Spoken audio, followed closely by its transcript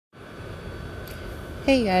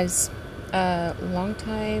Hey guys, long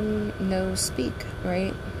time no speak,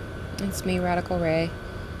 right? It's me, Radical Ray.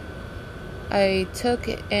 I took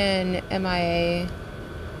an MIA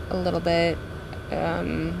a little bit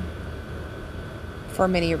for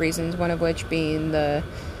many reasons, one of which being the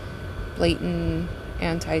blatant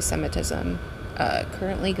anti-Semitism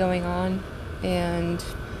currently going on, and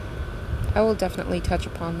I will definitely touch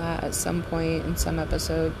upon that at some point in some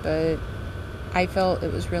episode, but I felt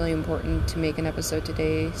it was really important to make an episode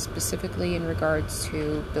today specifically in regards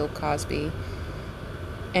to Bill Cosby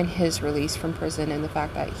and his release from prison and the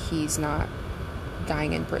fact that he's not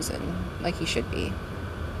dying in prison like he should be.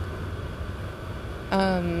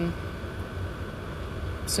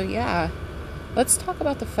 So yeah, let's talk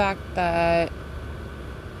about the fact that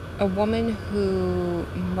a woman who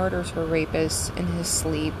murders her rapist in his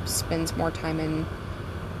sleep spends more time in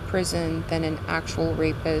prison than an actual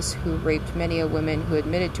rapist who raped many a woman who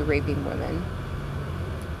admitted to raping women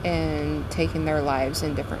and taking their lives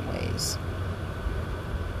in different ways.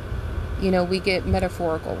 You know, we get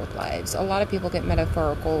metaphorical with lives. A lot of people get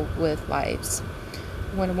metaphorical with lives.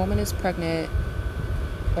 When a woman is pregnant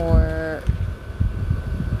or,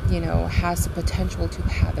 has the potential to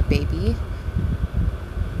have a baby,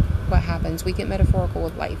 what happens? We get metaphorical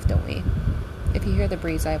with life, don't we? If you hear the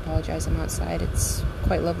breeze, I apologize. I'm outside. It's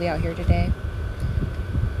quite lovely out here today.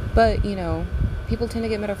 But, people tend to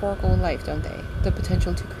get metaphorical with life, don't they? The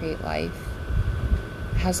potential to create life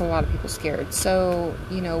has a lot of people scared. So,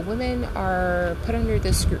 women are put under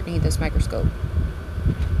this scrutiny, this microscope.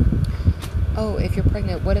 Oh, if you're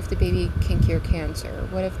pregnant, what if the baby can cure cancer?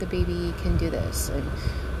 What if the baby can do this? And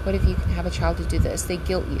what if you can have a child to do this? They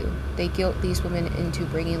guilt you. They guilt these women into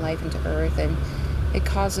bringing life into earth, and it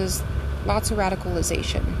causes lots of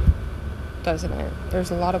radicalization, doesn't it?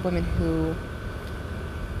 There's a lot of women who,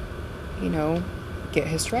 get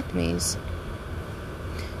hysterectomies.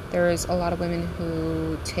 There's a lot of women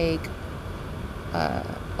who take a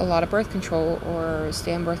lot of birth control or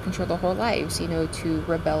stay on birth control their whole lives, to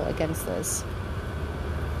rebel against this.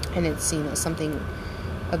 And it's seen as something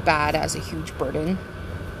bad, as a huge burden.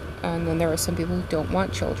 And then there are some people who don't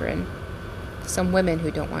want children. Some women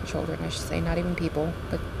who don't want children, I should say. Not even people,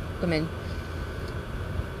 but women.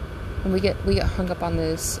 And we get hung up on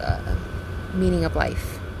this meaning of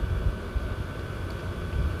life.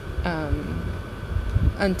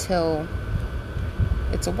 Until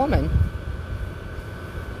it's a woman.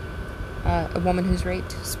 A woman who's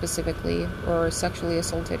raped specifically or sexually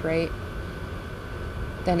assaulted, right?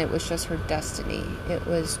 Then it was just her destiny. It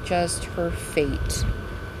was just her fate.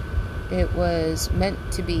 It was meant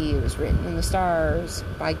to be. It was written in the stars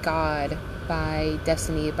by God, by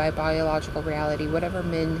destiny, by biological reality, whatever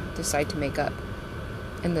men decide to make up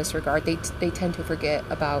in this regard. They tend to forget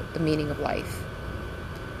about the meaning of life.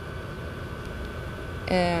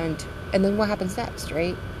 And then what happens next,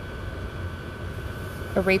 right?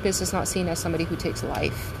 A rapist is not seen as somebody who takes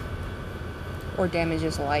life or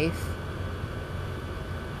damages life,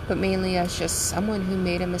 but mainly as just someone who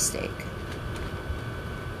made a mistake.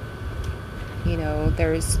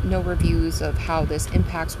 There's no reviews of how this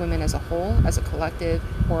impacts women as a whole, as a collective,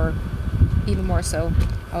 or even more so,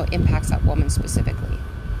 how it impacts that woman specifically.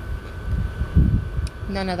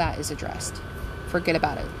 None of that is addressed. Forget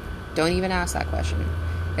about it. Don't even ask that question.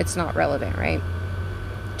 It's not relevant, right?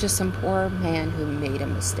 Just some poor man who made a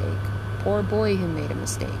mistake. Poor boy who made a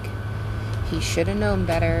mistake. He should have known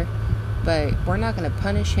better, but we're not going to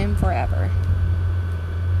punish him forever.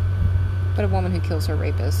 But a woman who kills her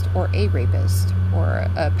rapist, or a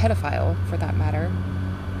a pedophile for that matter,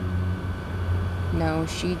 no,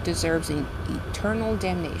 she deserves an eternal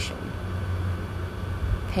damnation.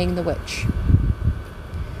 Hang the witch.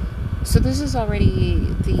 So this is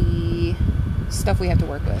already the stuff we have to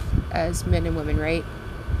work with as men and women, right?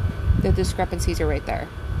 The discrepancies are right there.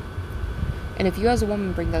 And if you as a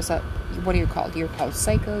woman bring this up, what are you called? You're called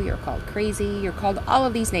psycho, you're called crazy, you're called all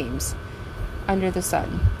of these names under the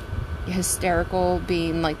sun. Hysterical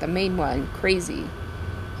being like the main one. Crazy.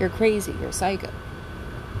 You're crazy, you're psycho.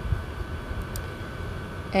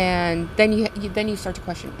 And then you start to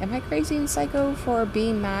question, am I crazy and psycho for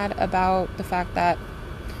being mad about the fact that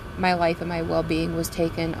my life and my well-being was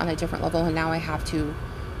taken on a different level, and now I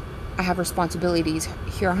have responsibilities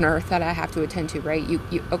here on earth that I have to attend to, right? You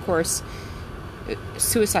of course,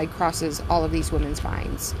 suicide crosses all of these women's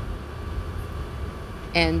minds,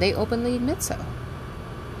 and they openly admit so.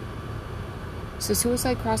 So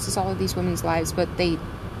suicide crosses all of these women's lives, but they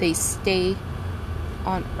stay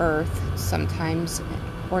on earth sometimes,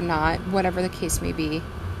 or not, whatever the case may be.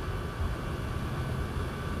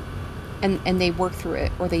 And they work through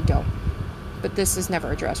it, or they don't. But this is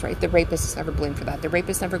never addressed, right? The rapist is never blamed for that. The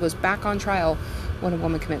rapist never goes back on trial when a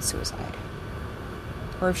woman commits suicide.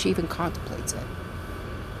 Or if she even contemplates it.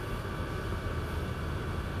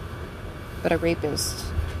 But a rapist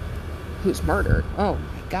who's murdered, oh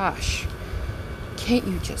my gosh. Can't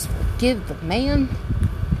you just forgive the man?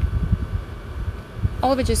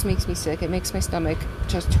 All of it just makes me sick. It makes my stomach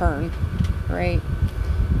just turn, right?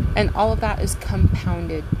 And all of that is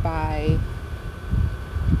compounded by,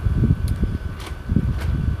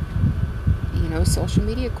 social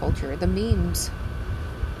media culture, the memes,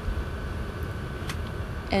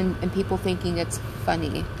 and people thinking it's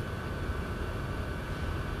funny.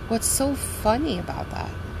 What's so funny about that?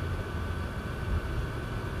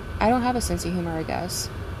 I don't have a sense of humor, I guess.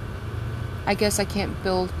 I guess I can't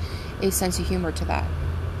build a sense of humor to that.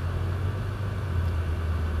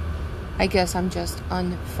 I guess I'm just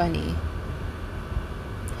unfunny.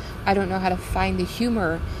 I don't know how to find the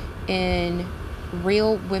humor in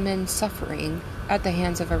real women suffering at the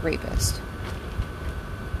hands of a rapist.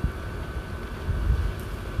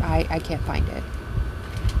 I can't find it.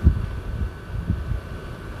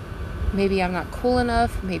 Maybe I'm not cool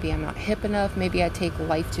enough. Maybe I'm not hip enough. Maybe I take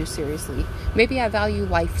life too seriously. Maybe I value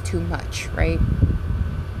life too much, right?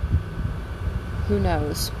 Who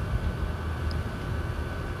knows?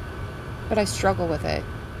 But I struggle with it.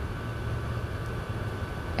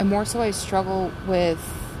 And more so I struggle with,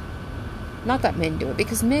 not that men do it,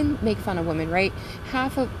 because men make fun of women, right?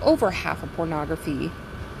 Over half of pornography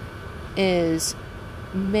is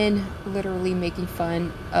men literally making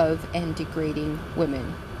fun of and degrading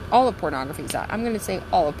women. All of pornography is that. I'm going to say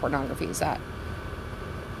all of pornography is that.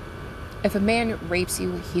 If a man rapes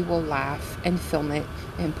you, he will laugh and film it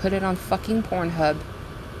and put it on fucking Pornhub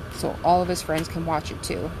so all of his friends can watch it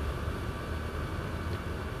too.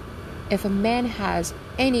 If a man has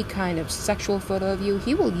any kind of sexual photo of you,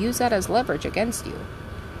 he will use that as leverage against you.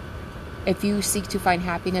 If you seek to find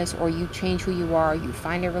happiness, or you change who you are, you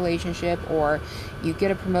find a relationship, or you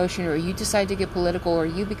get a promotion, or you decide to get political, or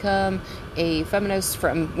you become a feminist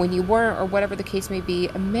from when you weren't, or whatever the case may be,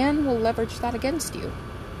 a man will leverage that against you.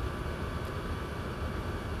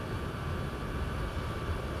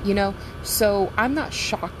 So I'm not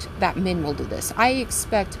shocked that men will do this. I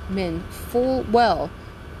expect men full well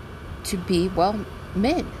to be,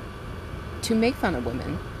 men. To make fun of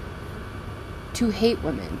women. To hate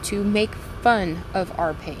women. To make fun of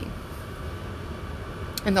our pain.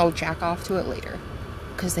 And they'll jack off to it later.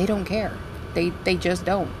 Because they don't care. They just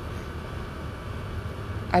don't.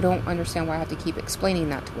 I don't understand why I have to keep explaining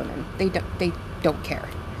that to women. They don't care.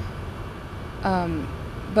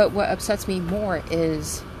 But what upsets me more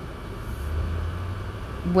is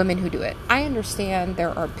women who do it. I understand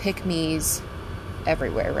there are pick-me's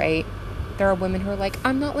everywhere, right? There are women who are like,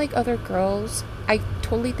 I'm not like other girls. I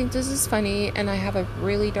totally think this is funny, and I have a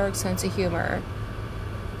really dark sense of humor.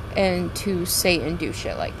 And to say and do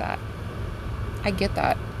shit like that. I get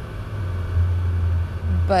that.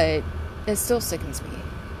 But it still sickens me.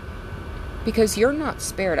 Because you're not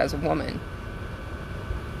spared as a woman.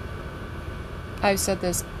 I've said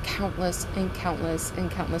this countless and countless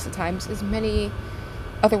and countless of times, as many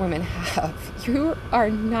other women have. You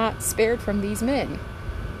are not spared from these men.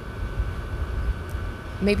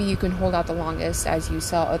 Maybe you can hold out the longest as you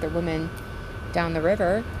sell other women down the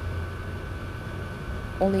river.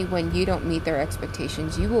 Only when you don't meet their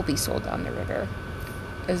expectations, you will be sold down the river.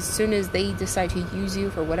 As soon as they decide to use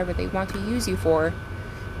you for whatever they want to use you for,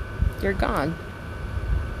 you're gone.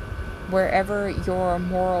 Wherever your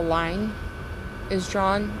moral line is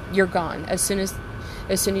drawn, you're gone. As soon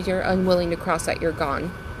as you're unwilling to cross that, you're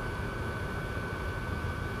gone.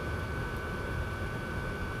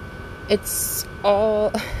 It's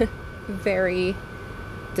all very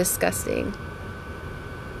disgusting.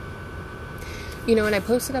 And I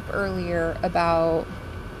posted up earlier about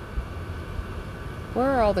where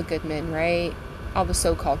are all the good men, right? All the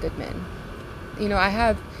so-called good men. I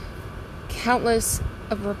have countless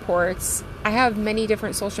of reports. I have many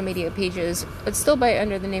different social media pages, but still by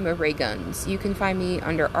under the name of Ray Guns. You can find me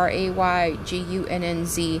under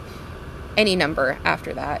RAYGUNNZ. Any number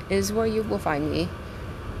after that is where you will find me.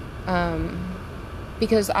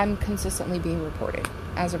 Because I'm consistently being reported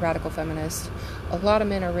as a radical feminist. A lot of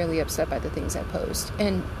men are really upset by the things I post.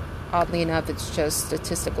 And oddly enough, it's just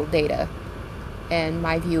statistical data and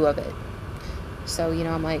my view of it. So,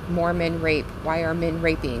 I'm like, more men rape. Why are men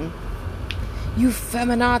raping? You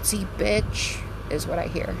feminazi bitch, is what I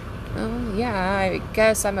hear. Oh, yeah, I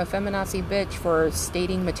guess I'm a feminazi bitch for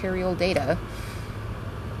stating material data.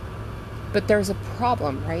 But there's a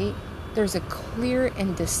problem, right? There's a clear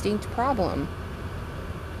and distinct problem.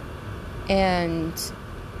 And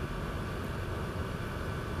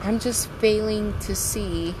I'm just failing to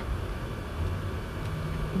see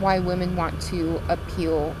why women want to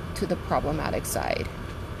appeal to the problematic side,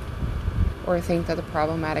 or think that the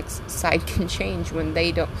problematic side can change when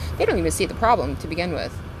they don't even see the problem to begin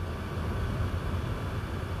with.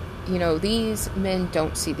 You know, these men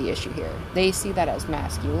don't see the issue here. They see that as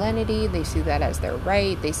masculinity. They see that as their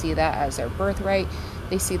right. They see that as their birthright.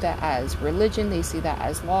 They see that as religion. They see that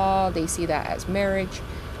as law. They see that as marriage.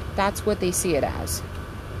 That's what they see it as.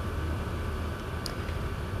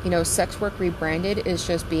 You know, sex work rebranded is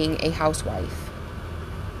just being a housewife.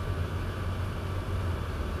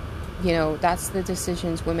 You know, that's the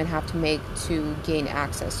decisions women have to make to gain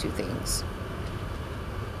access to things.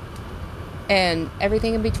 And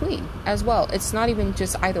everything in between as well. It's not even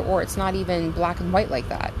just either or. It's not even black and white like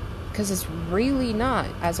that. Because it's really not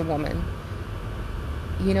as a woman.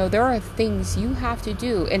 You know, there are things you have to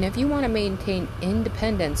do. And if you want to maintain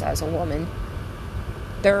independence as a woman,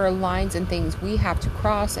 there are lines and things we have to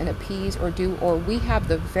cross and appease or do, or we have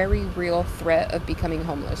the very real threat of becoming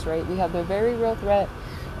homeless, right? We have the very real threat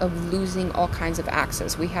of losing all kinds of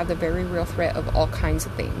access. We have the very real threat of all kinds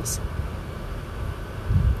of things.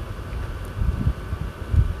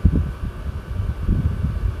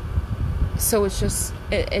 So it's just,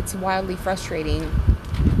 it's wildly frustrating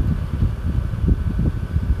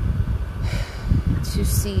to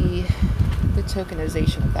see the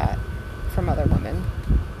tokenization of that from other women.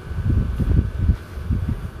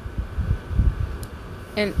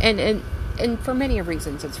 And for many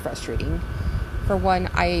reasons it's frustrating. For one,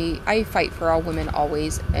 I fight for all women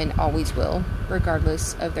always and always will,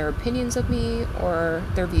 regardless of their opinions of me or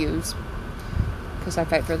their views, because I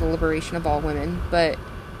fight for the liberation of all women. But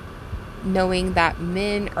knowing that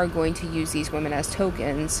men are going to use these women as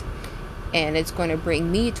tokens, and it's going to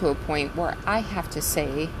bring me to a point where I have to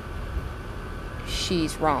say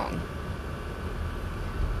she's wrong,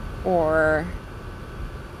 or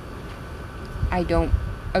I don't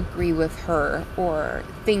agree with her, or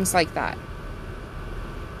things like that.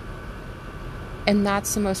 And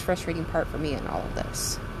that's the most frustrating part for me in all of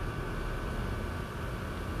this.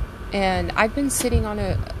 And I've been sitting on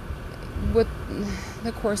with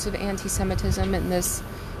the course of anti-Semitism and this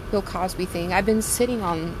Bill Cosby thing, I've been sitting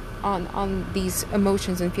on these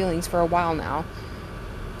emotions and feelings for a while now.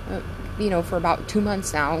 You know, for about 2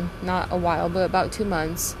 months now. Not a while, but about 2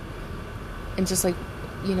 months. And just like,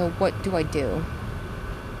 you know, what do I do?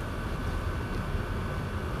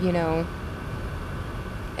 You know?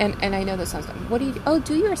 And I know this sounds like, what do you do? Oh,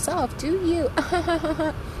 do yourself, do you?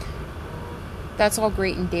 That's all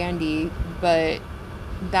great and dandy, but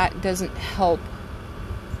that doesn't help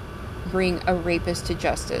bring a rapist to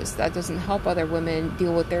justice. That doesn't help other women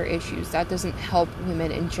deal with their issues. That doesn't help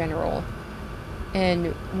women in general.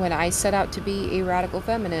 And when I set out to be a radical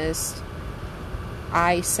feminist,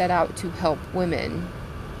 I set out to help women.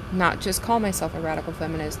 Not just call myself a radical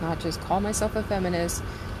feminist, not just call myself a feminist.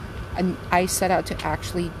 And I set out to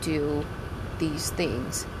actually do these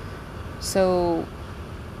things. So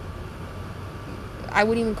I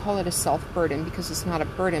wouldn't even call it a self-burden, because it's not a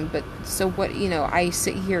burden. But so what, you know, I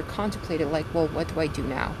sit here contemplated like, well, what do I do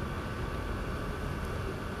now?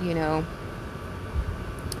 You know?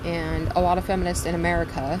 And a lot of feminists in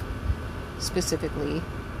America, specifically,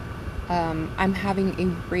 I'm having a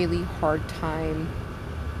really hard time.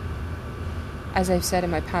 As I've said in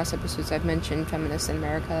my past episodes, I've mentioned feminists in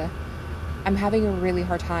America. I'm having a really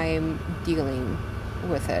hard time dealing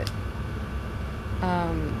with it.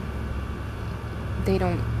 They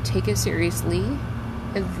don't take it seriously.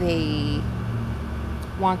 They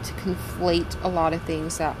want to conflate a lot of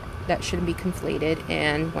things that shouldn't be conflated.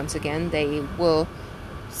 And once again, they will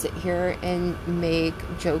sit here and make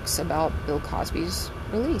jokes about Bill Cosby's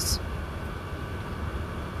release.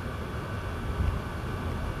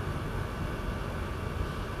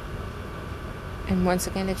 And once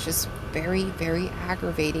again, it's just very, very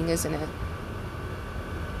aggravating, isn't it?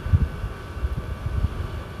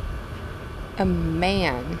 A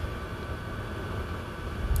man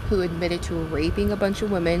who admitted to raping a bunch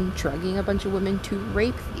of women, drugging a bunch of women to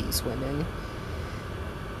rape these women,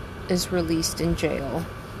 is released in jail.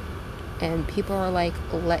 And people are like,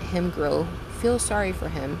 let him grow. Feel sorry for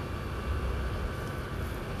him.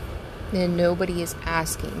 And nobody is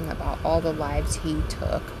asking about all the lives he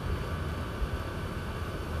took.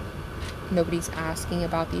 Nobody's asking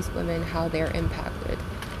about these women, how they're impacted.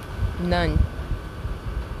 None.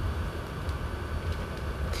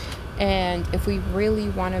 And if we really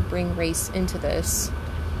want to bring race into this,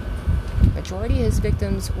 majority of his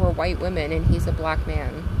victims were white women, and he's a black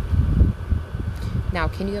man. Now,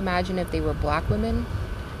 can you imagine if they were black women?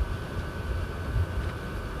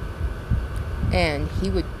 And he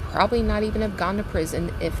would probably not even have gone to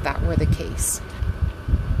prison if that were the case.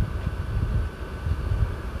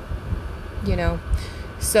 You know?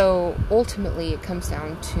 So ultimately it comes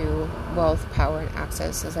down to wealth, power, and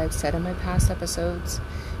access. As I've said in my past episodes,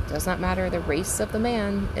 it does not matter the race of the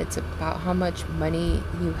man. It's about how much money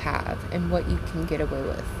you have and what you can get away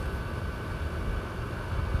with.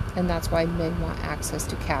 And that's why men want access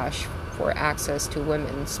to cash for access to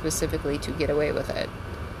women, specifically to get away with it.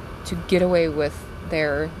 To get away with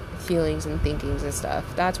their feelings and thinkings and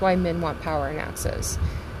stuff. That's why men want power and access.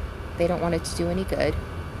 They don't want it to do any good.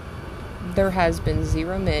 There has been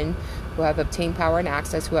 0 men who have obtained power and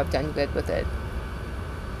access who have done good with it.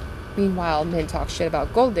 Meanwhile, men talk shit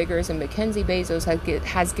about gold diggers, and Mackenzie Bezos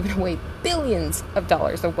has given away billions of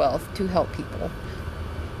dollars of wealth to help people.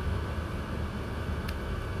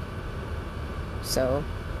 So,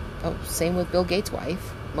 same with Bill Gates'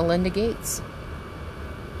 wife, Melinda Gates.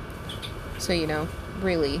 So,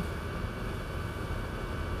 really,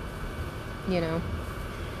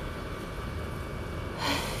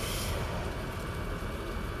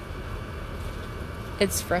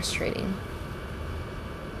 it's frustrating.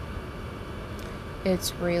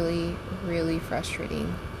 It's really, really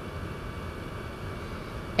frustrating.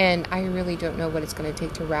 And I really don't know what it's going to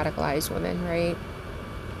take to radicalize women, right?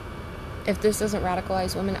 If this doesn't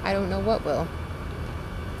radicalize women, I don't know what will.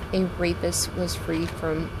 A rapist was free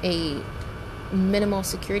from a minimal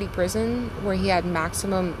security prison where he had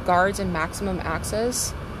maximum guards and maximum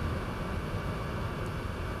access.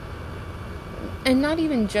 And not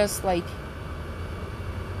even just like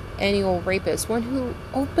any old rapist, one who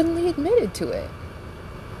openly admitted to it.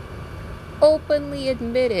 Openly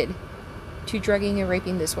admitted to drugging and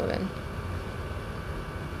raping this woman.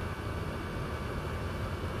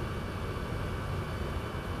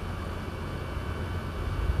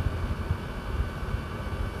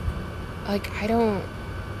 Like, I don't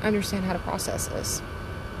understand how to process this.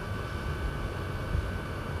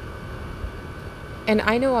 And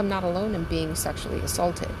I know I'm not alone in being sexually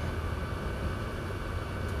assaulted.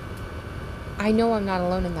 I know I'm not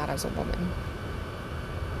alone in that as a woman.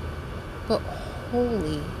 But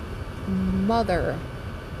holy mother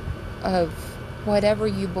of whatever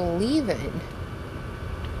you believe in,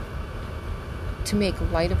 to make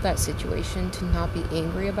light of that situation, to not be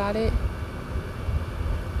angry about it,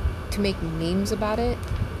 to make memes about it,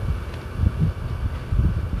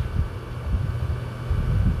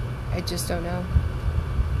 I just don't know.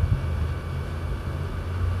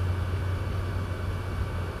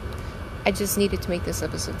 I just needed to make this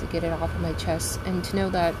episode to get it off of my chest and to know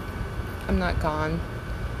that I'm not gone.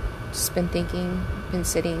 Just been thinking, been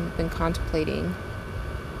sitting, been contemplating.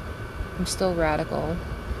 I'm still radical.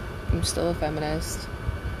 I'm still a feminist.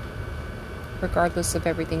 Regardless of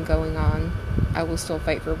everything going on, I will still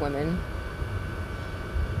fight for women.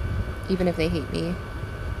 Even if they hate me.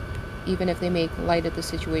 Even if they make light of the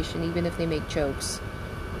situation. Even if they make jokes.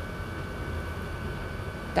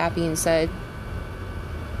 That being said,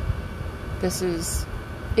 this is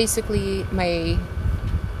basically my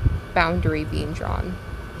boundary being drawn.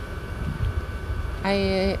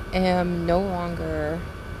 I am no longer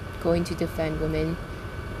going to defend women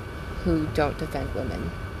who don't defend women,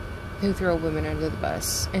 who throw women under the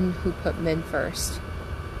bus, and who put men first.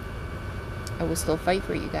 I will still fight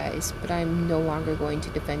for you guys, but I'm no longer going to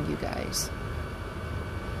defend you guys.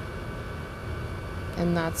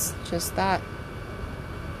 And that's just that.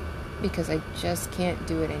 Because I just can't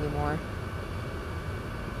do it anymore.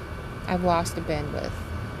 I've lost the bandwidth.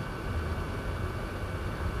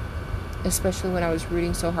 Especially when I was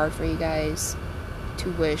rooting so hard for you guys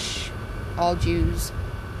to wish all Jews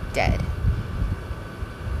dead.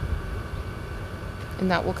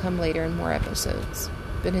 And that will come later in more episodes.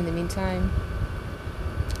 But in the meantime,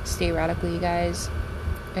 stay radical, you guys.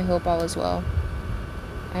 I hope all is well.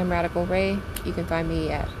 I'm Radical Ray. You can find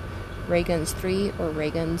me at Rayguns3 or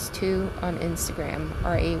Rayguns2 on Instagram.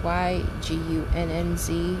 RAYGUNNZ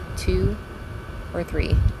 2 or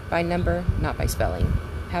 3. By number, not by spelling.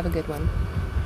 Have a good one.